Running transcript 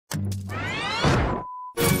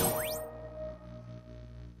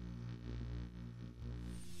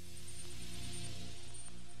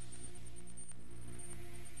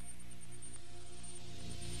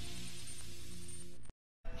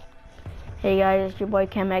Hey guys, it's your boy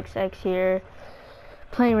CamXX here,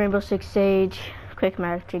 playing Rainbow Six Siege. Quick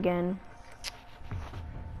match again.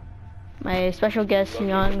 My special guest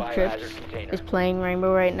Young Trips is playing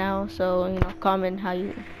Rainbow right now, so comment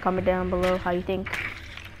down below how you think.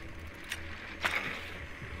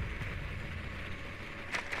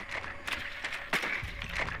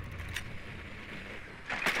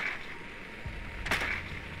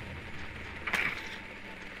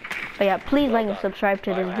 But yeah, please like and subscribe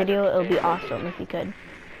to this video. It'll be awesome if you could.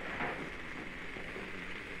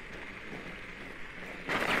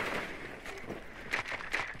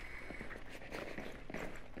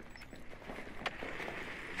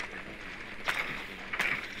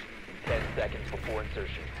 Seconds before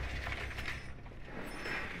insertion.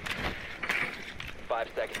 5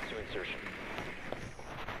 seconds to insertion.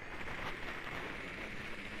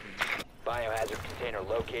 Biohazard container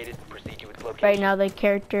located. Proceed to its location. Right now, the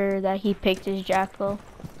character that he picked is Jackal.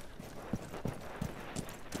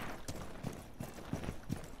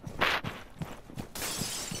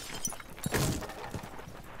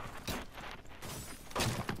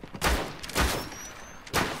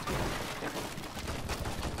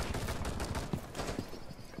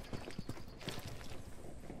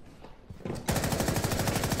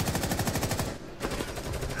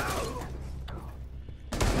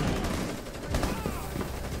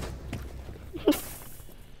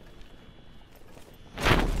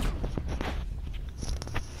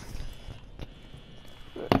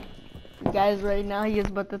 Guys, right now he is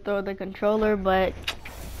about to throw the controller, but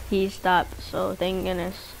he stopped, so thank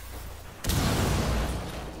goodness.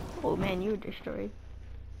 Oh man, you were destroyed.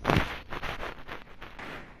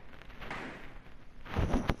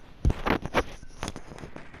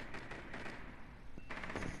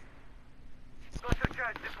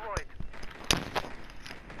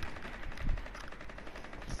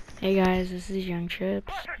 Hey guys, this is Young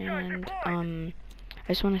Trips, and I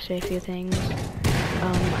just want to say a few things.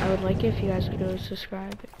 I would like it if you guys would go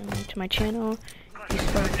subscribe to my channel. You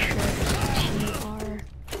spell Trips,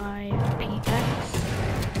 T-R-I-P-X,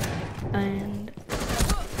 and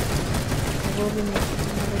I will be making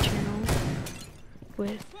another channel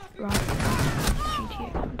with rock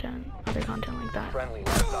GTA content, other content like that. Friendly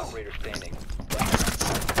last operator standing.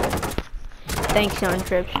 Thanks, Young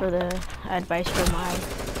Trips, for the advice for my.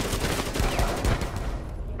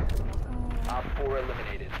 Op 4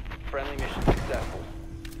 eliminated. Friendly mission successful.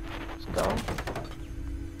 Let's go.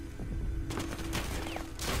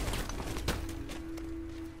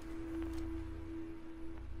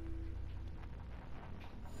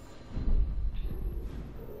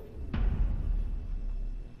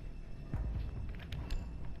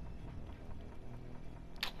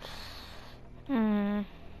 I'm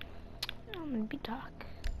gonna be talk.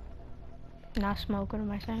 Not smoke, what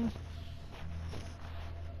am I saying?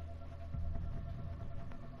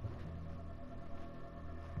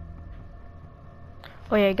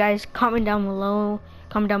 Oh yeah, guys, comment down below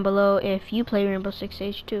if you play Rainbow Six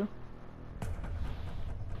Siege too.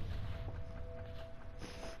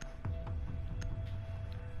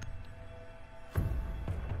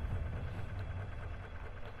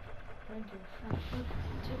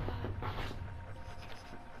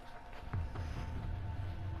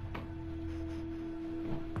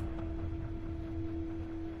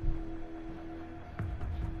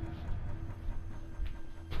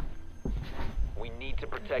 To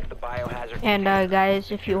protect the biohazard. And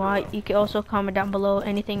guys, if you want, you can also comment down below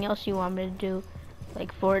anything else you want me to do,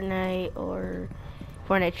 like Fortnite or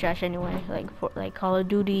Fortnite trash anyway, like Call of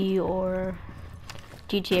Duty or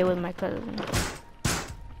GTA with my cousin.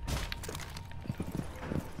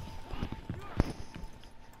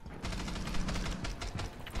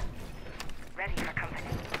 Ready for company.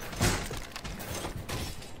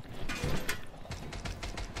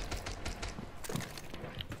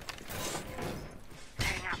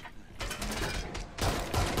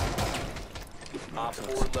 Op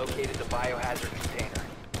 4 located the biohazard container.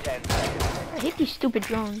 10 seconds. I hate these stupid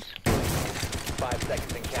drones. 5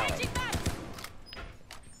 seconds and counting.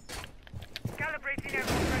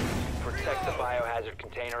 Protect the biohazard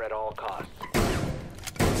container at all costs.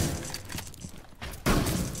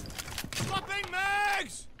 Swapping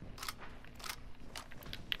mags!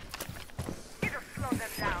 It'll slow them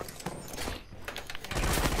down.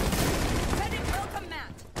 Setting welcome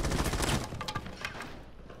mat.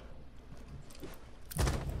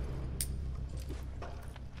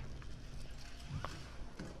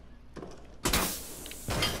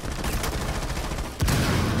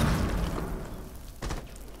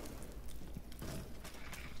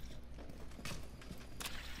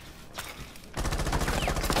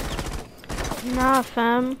 Nah,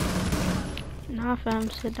 fam. Nah, fam,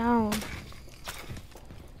 sit down.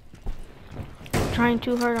 trying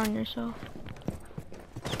too hard on yourself.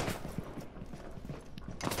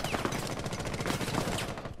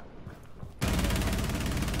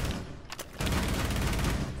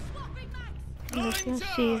 I'm just gonna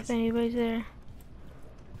see if anybody's there.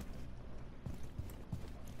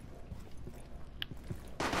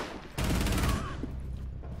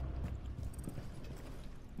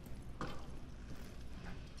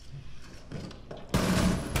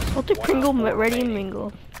 Salty Pringle ready to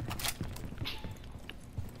mingle.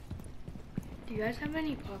 Do you guys have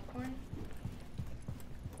any popcorn?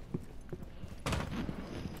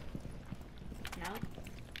 No?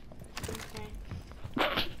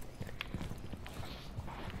 Okay.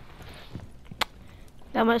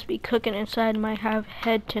 That must be cooking inside my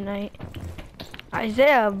head tonight.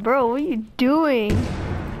 Isaiah, bro, what are you doing?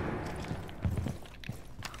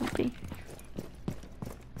 Humpy.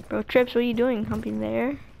 Bro, Trips, what are you doing? Humping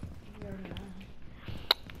there?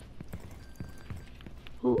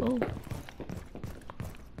 Ooh, oh.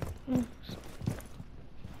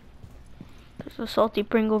 There's a salty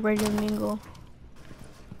Pringle ready to mingle.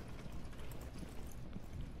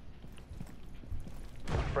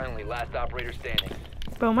 Friendly, last operator standing.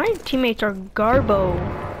 Bro, my teammates are garbo.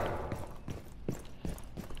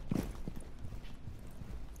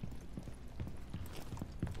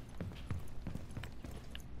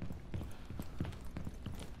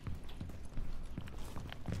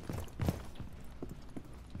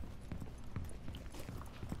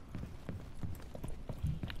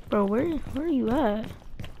 Bro, where are you at?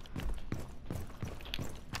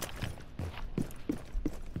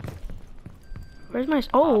 Where's my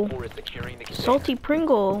Op 4 is securing the container. salty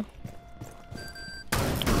Pringle? Stop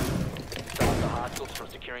the hostiles from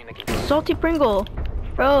securing the container. Salty Pringle,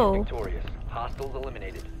 bro. Victorious. Hostiles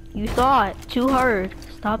eliminated. You thought too hard.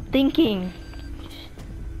 Stop thinking.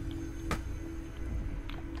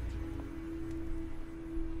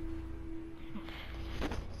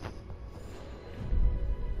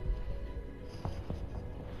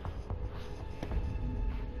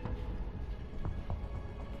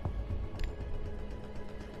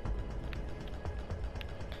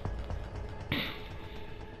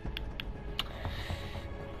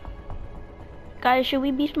 Guys, should we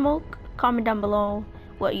be smoke? Comment down below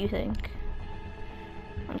what you think.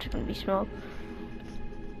 I'm just gonna be smoke.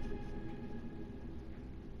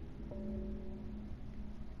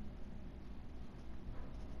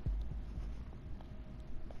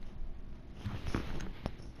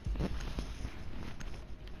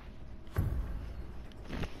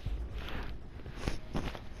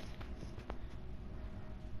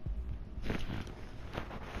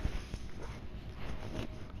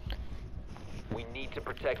 We need to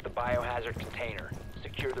protect the biohazard container.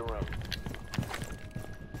 Secure the room.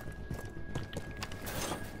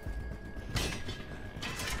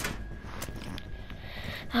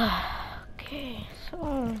 Okay,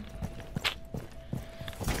 so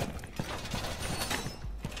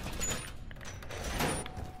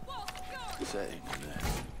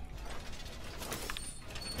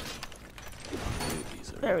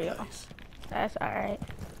there we go. That's alright.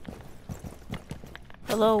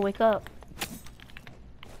 Hello, wake up.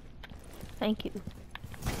 Thank you.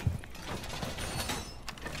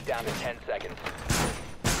 Down to 10 seconds.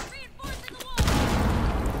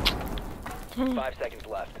 Dang, 5 seconds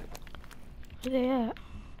left. where they at?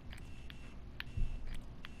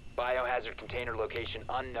 Biohazard container location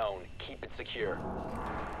unknown. Keep it secure.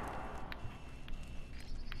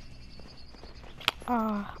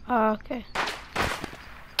 Okay.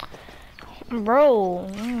 Bro,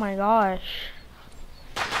 oh my gosh.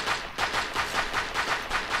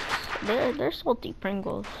 They're salty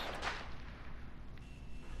Pringles.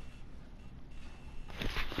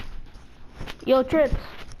 Yo, Trips.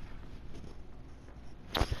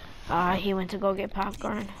 He went to go get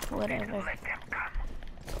popcorn. Whatever.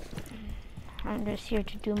 I'm just here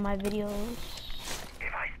to do my videos.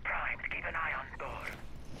 Device primed. Keep an eye on door.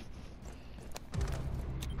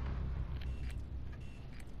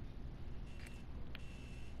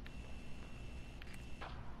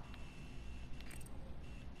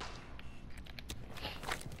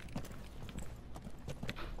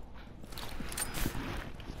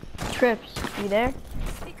 Trips, you there?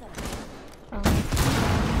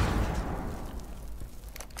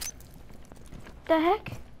 The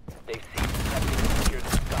heck? They've seized the secure to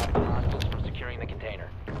stop the hostiles from securing the container.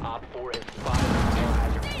 Op 4 has spotted the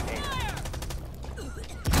biohazard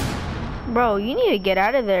container. Bro, you need to get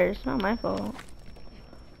out of there. It's not my fault.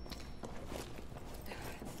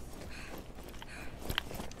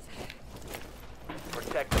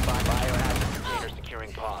 Protect the biohazard container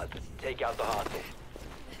securing pods. Take out the hostiles.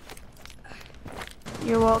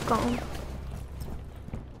 You're welcome.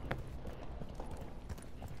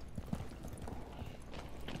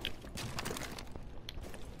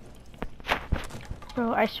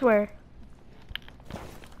 Bro, I swear.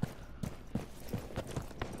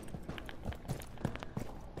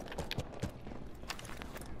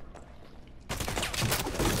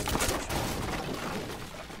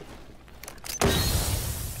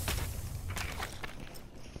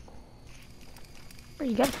 Bro,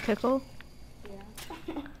 you got a pickle?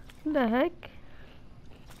 Yeah. What the heck?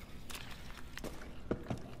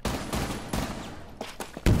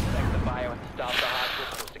 Protect the bio and stop the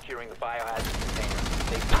hostiles from securing the biohazard container.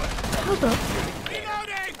 They Hold up.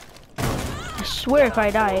 Reloading! I swear if I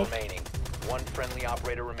Op four die. remaining. One friendly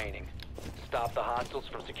operator remaining. Stop the hostiles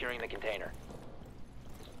from securing the container.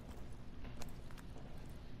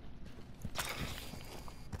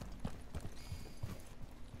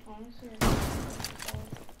 Honestly,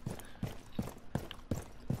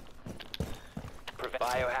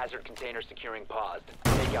 Biohazard container securing paused.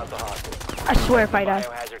 Take out the hostage. I swear if I die.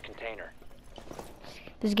 Biohazard container.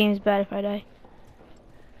 This game is bad if I die.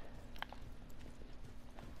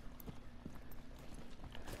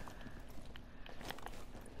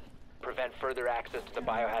 Prevent further access to the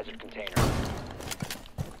biohazard container.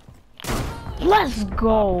 Let's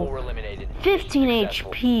go. 4 eliminated. 15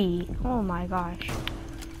 Successful. HP. Oh my gosh.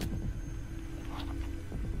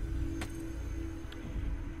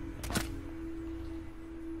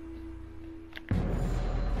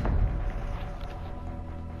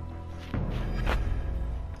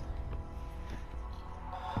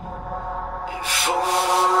 If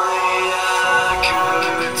only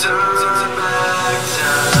I could turn